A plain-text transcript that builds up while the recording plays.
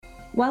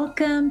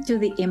Welcome to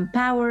the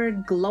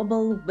Empowered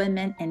Global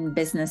Women in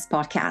Business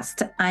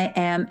podcast. I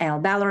am Elle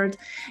Ballard,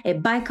 a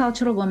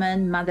bicultural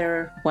woman,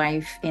 mother,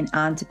 wife, and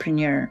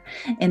entrepreneur.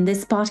 In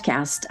this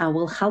podcast, I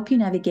will help you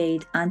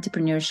navigate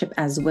entrepreneurship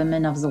as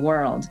women of the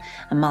world,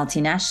 a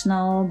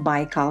multinational,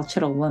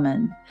 bicultural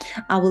woman.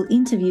 I will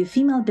interview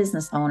female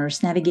business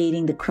owners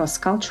navigating the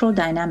cross-cultural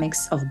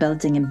dynamics of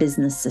building a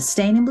business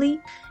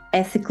sustainably,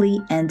 ethically,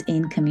 and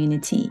in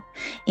community.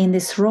 In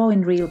these raw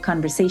and real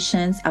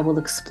conversations, I will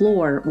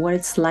explore what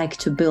it's like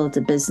to build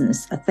a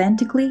business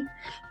authentically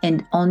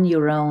and on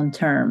your own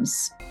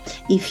terms.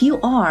 If you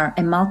are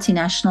a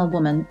multinational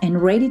woman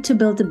and ready to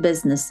build a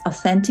business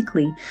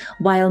authentically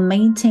while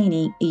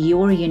maintaining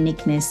your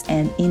uniqueness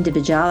and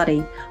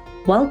individuality,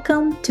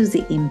 welcome to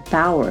the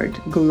Empowered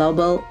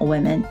Global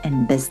Women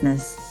in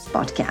Business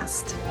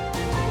podcast.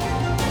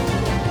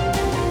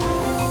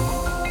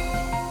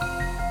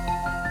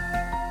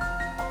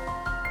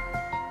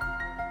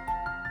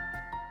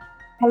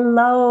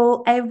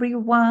 Hello,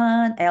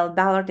 everyone. Elle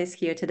Ballard is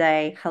here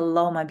today.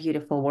 Hello, my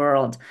beautiful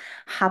world.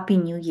 Happy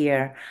New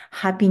Year.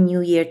 Happy New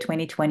Year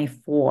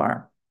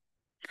 2024.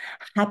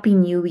 Happy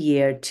New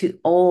Year to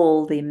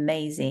all the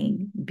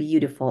amazing,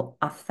 beautiful,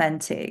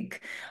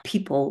 authentic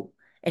people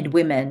and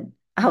women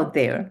out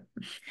there.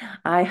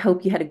 I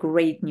hope you had a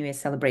great New Year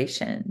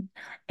celebration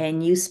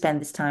and you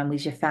spend this time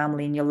with your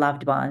family and your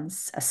loved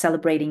ones,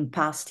 celebrating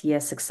past year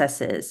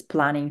successes,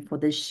 planning for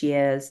this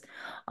year's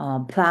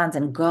plans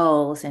and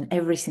goals and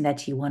everything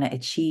that you want to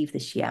achieve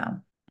this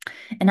year.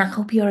 And I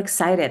hope you're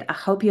excited. I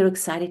hope you're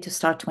excited to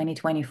start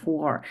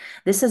 2024.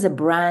 This is a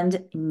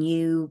brand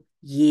new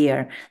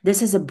year.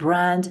 This is a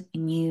brand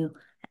new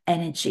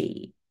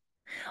energy.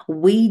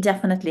 We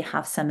definitely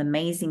have some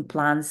amazing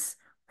plans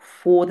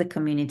for the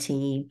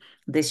community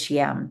this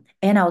year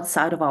and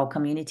outside of our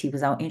community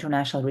with our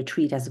international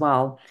retreat as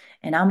well.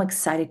 And I'm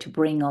excited to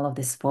bring all of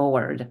this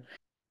forward.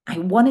 I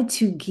wanted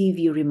to give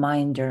you a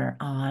reminder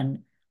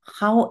on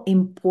how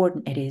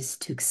important it is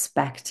to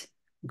expect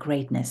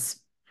greatness.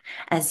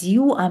 As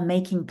you are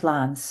making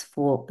plans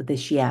for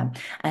this year,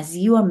 as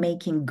you are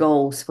making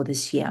goals for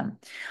this year,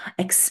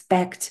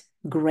 expect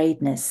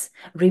greatness.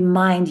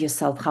 Remind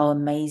yourself how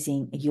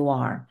amazing you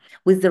are.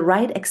 With the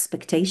right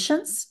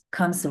expectations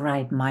comes the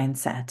right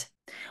mindset.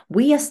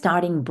 We are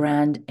starting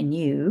brand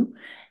new,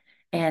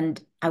 and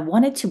I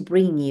wanted to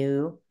bring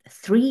you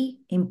three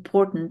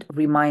important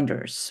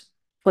reminders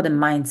for the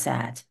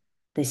mindset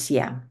this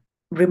year.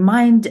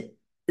 Remind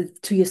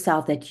to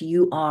yourself that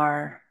you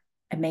are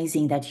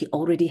amazing, that you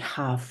already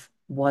have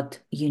what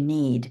you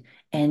need,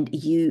 and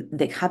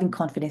having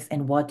confidence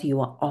in what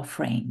you are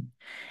offering.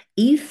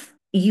 If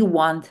you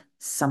want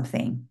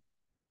something,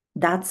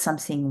 that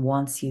something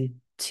wants you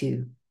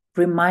to.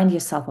 Remind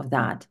yourself of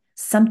that.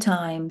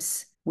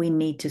 Sometimes we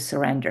need to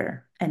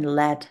surrender and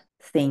let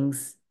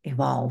things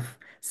evolve.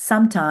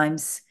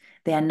 Sometimes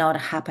they are not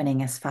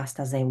happening as fast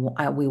as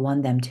we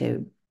want them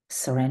to.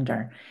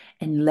 Surrender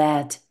and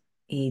let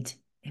it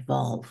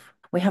evolve.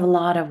 We have a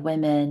lot of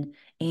women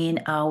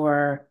in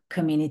our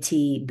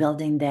community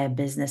building their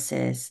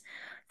businesses,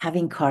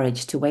 having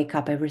courage to wake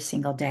up every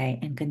single day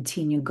and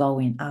continue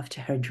going after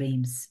her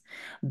dreams,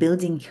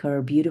 building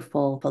her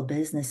beautiful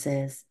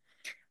businesses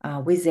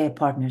with their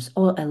partners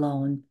or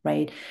alone,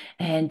 right?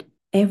 And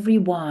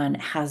everyone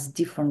has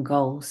different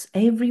goals.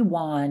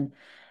 Everyone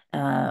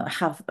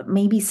have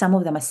maybe some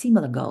of them are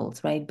similar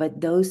goals, right? But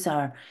those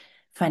are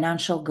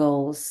financial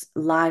goals,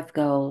 life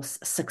goals,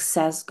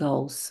 success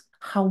goals.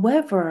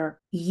 However,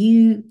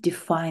 you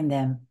define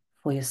them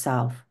for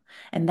yourself.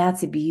 And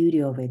that's the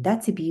beauty of it.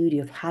 That's the beauty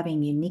of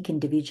having unique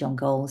individual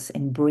goals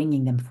and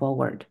bringing them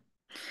forward.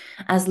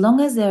 As long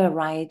as they're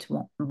right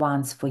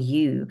ones for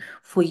you,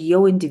 for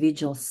your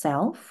individual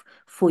self,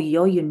 for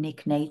your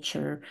unique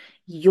nature,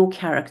 your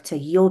character,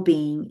 your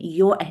being,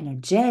 your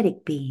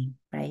energetic being,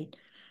 right?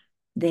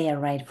 They are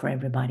right for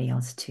everybody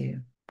else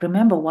too.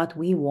 Remember, what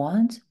we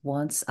want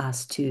wants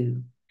us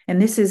too. And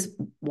this is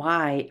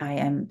why I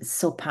am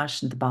so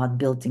passionate about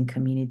building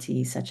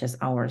communities such as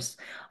ours,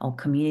 a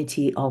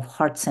community of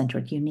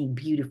heart-centered, unique,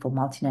 beautiful,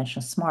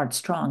 multinational, smart,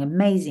 strong,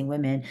 amazing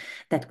women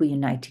that we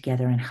unite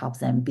together and help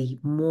them be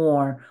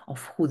more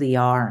of who they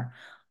are,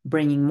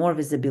 bringing more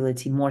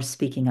visibility, more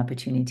speaking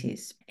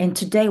opportunities. And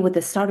today, with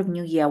the start of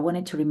New Year, I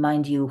wanted to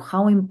remind you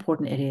how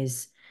important it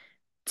is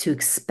to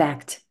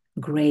expect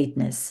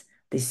greatness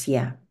this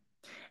year.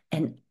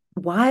 And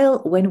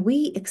when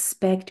we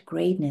expect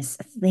greatness,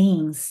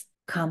 things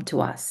come to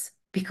us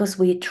because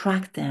we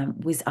attract them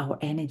with our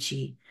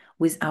energy,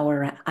 with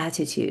our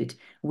attitude,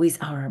 with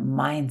our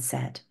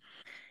mindset.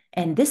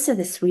 And these are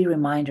the three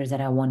reminders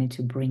that I wanted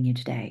to bring you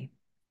today.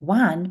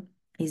 One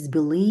is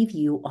believe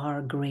you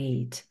are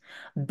great.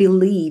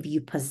 Believe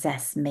you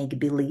possess make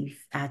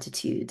believe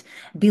attitude.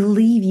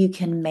 Believe you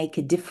can make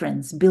a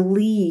difference.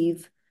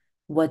 Believe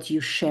what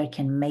you share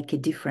can make a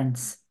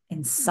difference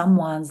in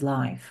someone's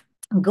life.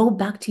 Go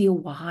back to your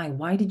why.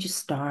 Why did you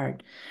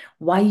start?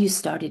 Why you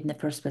started in the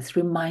first place?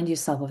 Remind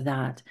yourself of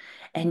that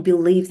and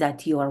believe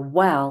that you are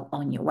well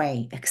on your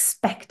way.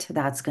 Expect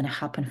that's going to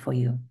happen for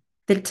you.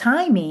 The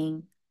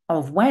timing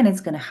of when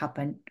it's going to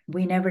happen,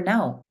 we never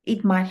know.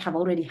 It might have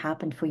already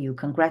happened for you.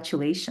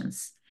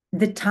 Congratulations.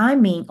 The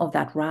timing of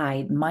that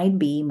ride might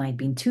be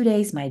in 2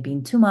 days, might be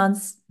in 2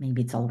 months,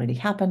 maybe it's already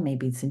happened,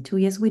 maybe it's in 2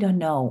 years. We don't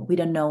know. We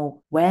don't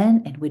know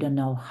when and we don't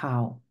know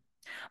how.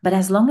 But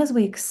as long as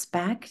we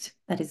expect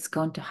that it's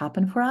going to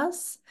happen for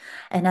us,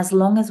 and as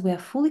long as we are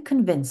fully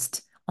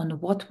convinced on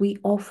what we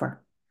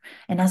offer,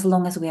 and as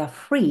long as we are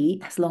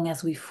free, as long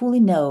as we fully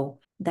know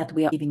that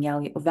we are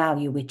giving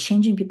value, we're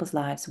changing people's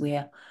lives,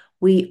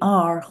 we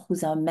are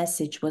who's our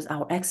message, was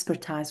our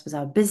expertise, was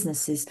our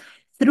businesses,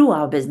 through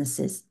our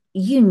businesses,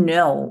 we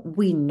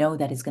know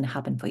that it's going to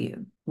happen for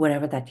you,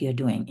 whatever that you're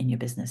doing in your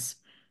business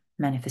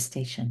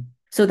manifestation.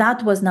 So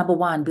that was number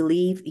one,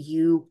 believe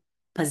you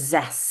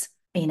possess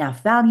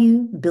enough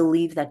value,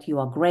 believe that you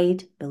are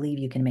great, believe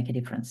you can make a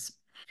difference.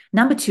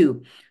 Number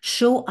two,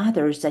 show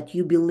others that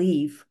you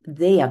believe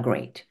they are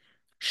great.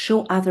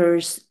 Show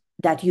others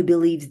that you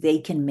believe they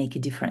can make a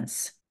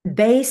difference.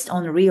 Based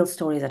on real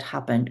stories that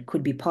happened,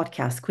 could be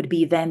podcasts, could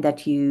be event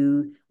that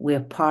you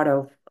were part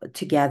of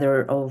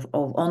together of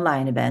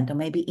online event or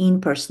maybe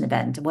in-person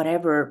event,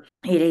 whatever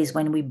it is,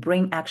 when we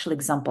bring actual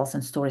examples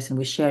and stories and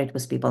we share it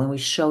with people and we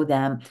show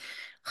them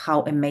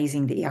how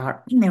amazing they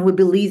are and we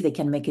believe they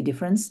can make a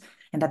difference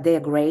and that they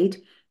are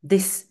great,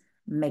 this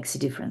makes a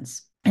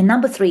difference. And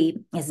number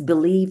three is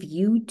believe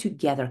you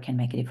together can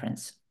make a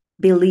difference.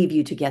 Believe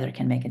you together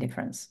can make a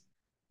difference.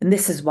 And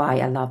this is why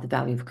I love the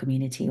value of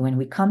community. When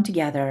we come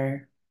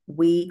together,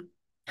 we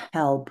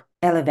help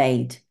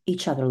elevate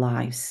each other's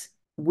lives.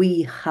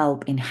 We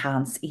help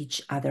enhance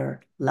each other's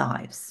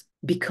lives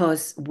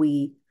because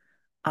we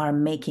are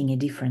making a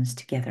difference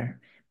together,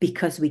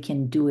 because we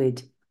can do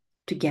it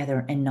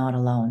together and not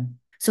alone.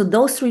 So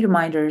those three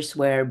reminders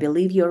were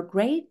believe you're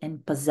great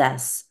and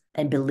possess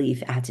a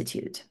belief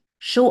attitude.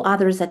 Show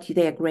others that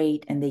they are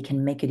great and they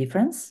can make a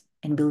difference,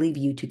 and believe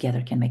you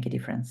together can make a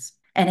difference.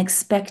 And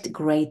expect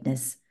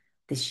greatness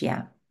this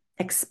year.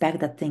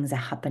 Expect that things are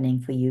happening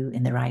for you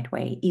in the right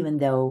way, even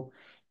though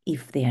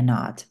if they are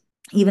not,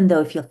 even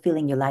though if you're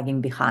feeling you're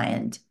lagging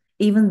behind,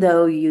 even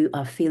though you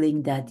are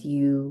feeling that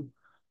you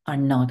are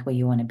not where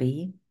you want to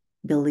be,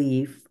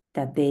 believe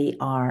that they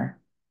are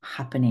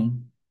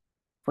happening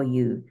for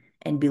you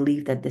and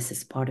believe that this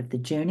is part of the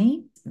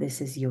journey.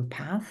 This is your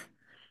path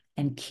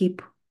and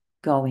keep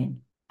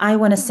going. I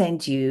want to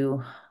send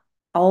you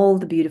all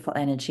the beautiful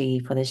energy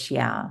for this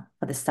year,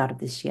 for the start of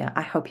this year.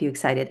 I hope you're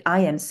excited.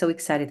 I am so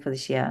excited for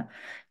this year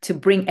to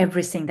bring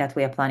everything that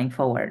we are planning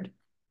forward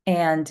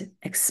and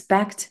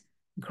expect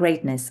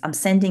greatness. I'm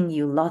sending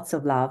you lots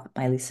of love,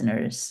 my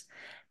listeners.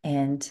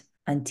 And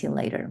until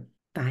later,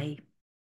 bye.